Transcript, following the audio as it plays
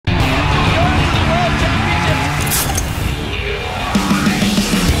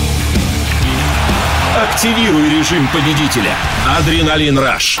Активируй режим победителя. Адреналин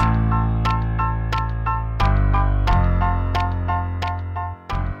Раш.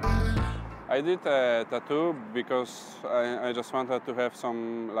 I did a tattoo because I just wanted to have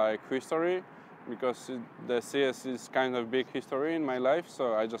some like history, because the CS is kind of big history in my life,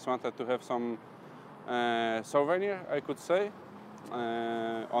 so I just wanted to have some souvenir, I could say,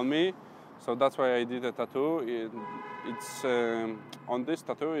 on me. So that's why I did a tattoo. It's on this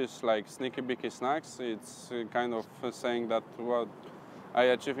tattoo is like sneaky beaky Snax. It's kind of saying that what I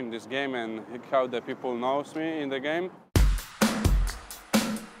achieved in this game and how the people knows me in the game.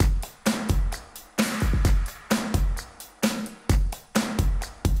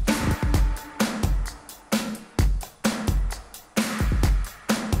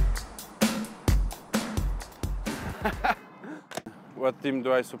 What team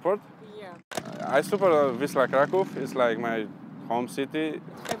do I support? Yeah. I support Wisla Kraków. It's like my home city.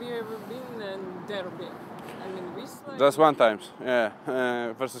 Have you ever been in derby? I mean, Wisla? Just one time, yeah,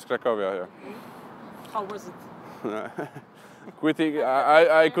 versus Cracovia. Yeah. How was it?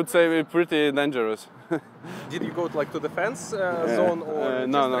 I could say pretty dangerous. Did you go to the fence zone or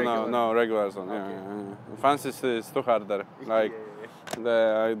no, regular zone. Okay. Yeah. Fence is too hard there. Like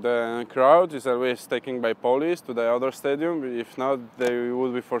the crowd is always taken by police to the other stadium. If not, there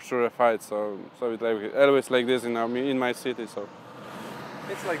would be for sure a fight. So it's like, always like this in my city. So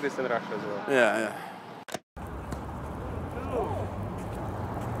it's like this in Russia as well. Yeah.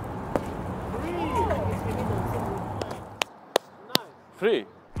 Free.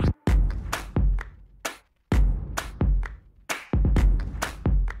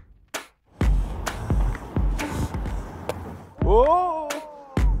 Whoa!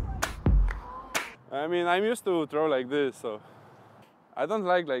 I mean, I'm used to throw like this, so I don't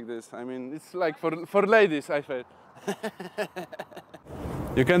like this. I mean, it's like for ladies, I feel.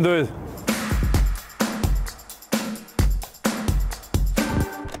 You can do it.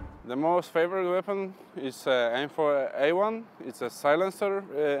 The most favorite weapon is M4A1. It's a silencer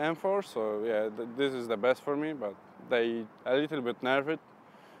M4, so yeah, this is the best for me, but they a little bit nerfed,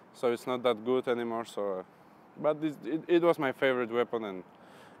 so it's not that good anymore. So, but it was my favorite weapon, and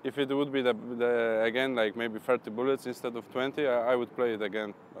if it would be again like maybe 30 bullets instead of 20, I would play it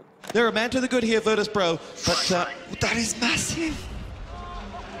again. But they're a man to the good here, Virtus.pro, but that is massive.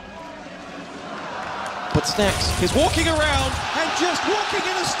 But Snax is walking around and just walking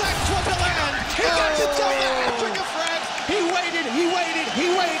in a Snax wonderland. He got to double hat-trick of frags. He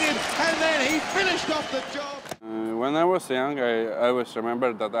waited, and then he finished off the job. When I was young, I always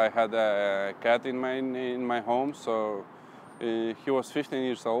remember that I had a cat in my home. So he was 15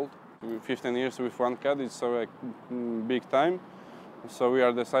 years old. 15 years with one cat is so big time. So we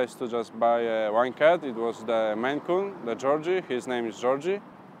are decided to just buy one cat. It was the Maine Coon, the Georgie. His name is Georgie.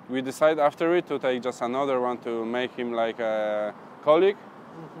 We decided after it to take just another one to make him like a colleague,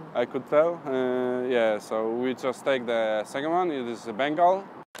 I could tell. Yeah, so we just take the second one. It is a Bengal.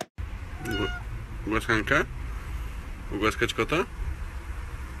 Ugłaskанka? Ugłaskać kota?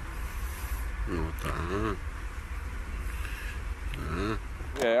 No tak.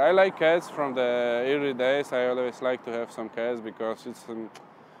 Yeah, I like cats from the early days. I always like to have some cats because it's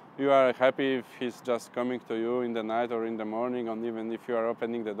you are happy if he's just coming to you in the night or in the morning, and even if you are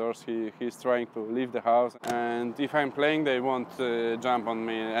opening the doors, he's trying to leave the house. And if I'm playing, they won't jump on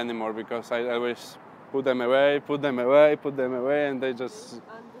me anymore because I always put them away, and they just,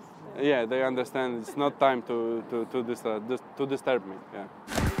 yeah, they understand it's not time to disturb me. Yeah.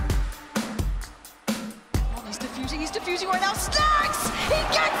 Oh, he's defusing right now. Snax! He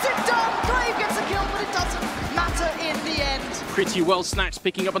gets it done! Grave gets a kill, but it doesn't matter in the end. Pretty well, Snax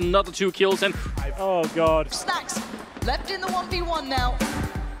picking up another 2 kills and... Oh god. Snax left in the 1v1 now.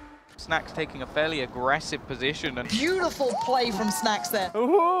 Snax taking a fairly aggressive position and... Beautiful play from Snax there.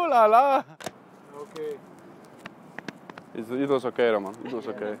 Ooh la la! Okay. It was okay, Roman. It was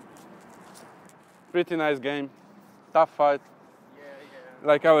okay. Pretty nice game. Tough fight.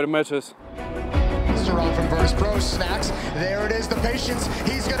 Like our matches. Run from Virtus.pro, Snax. There it is, the patience.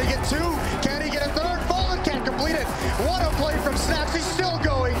 He's gonna get 2. Can he get a 3rd? Fallen can't complete it. What a play from Snax. He's still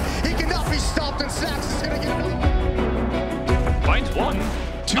going. He cannot be stopped, and Snax is gonna get another. Finds 1.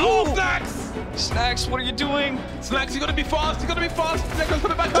 2. Oh, Snax! Snax, what are you doing? Snax, you gotta be fast. You gotta be fast. Snax,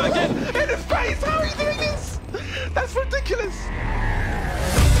 put it back down again. In his face. How are you doing this? That's ridiculous.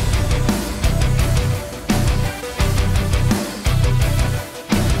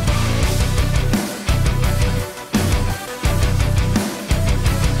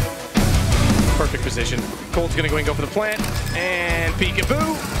 Perfect position. Colt's gonna go and go for the plant, and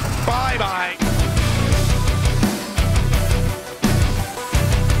peekaboo, bye-bye.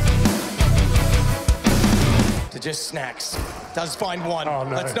 Snax. Does find one. Oh,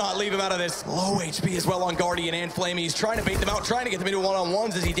 no. Let's not leave him out of this. Low HP as well on Guardian and Flamey. He's trying to bait them out, trying to get them into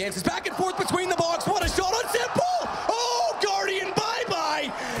one-on-ones as he dances back and forth between the box. What a shot on Simple! Oh, Guardian,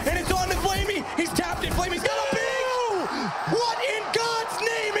 bye-bye! And it's on to Flamey. He's tapped it. Flamey's got a big... What in God's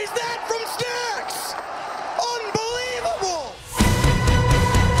name is that from Snax? Unbelievable!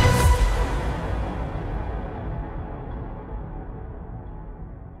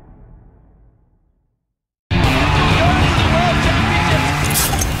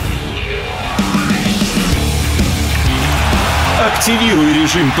 Активируй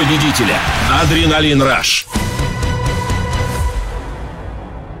режим победителя. Адреналин Раш.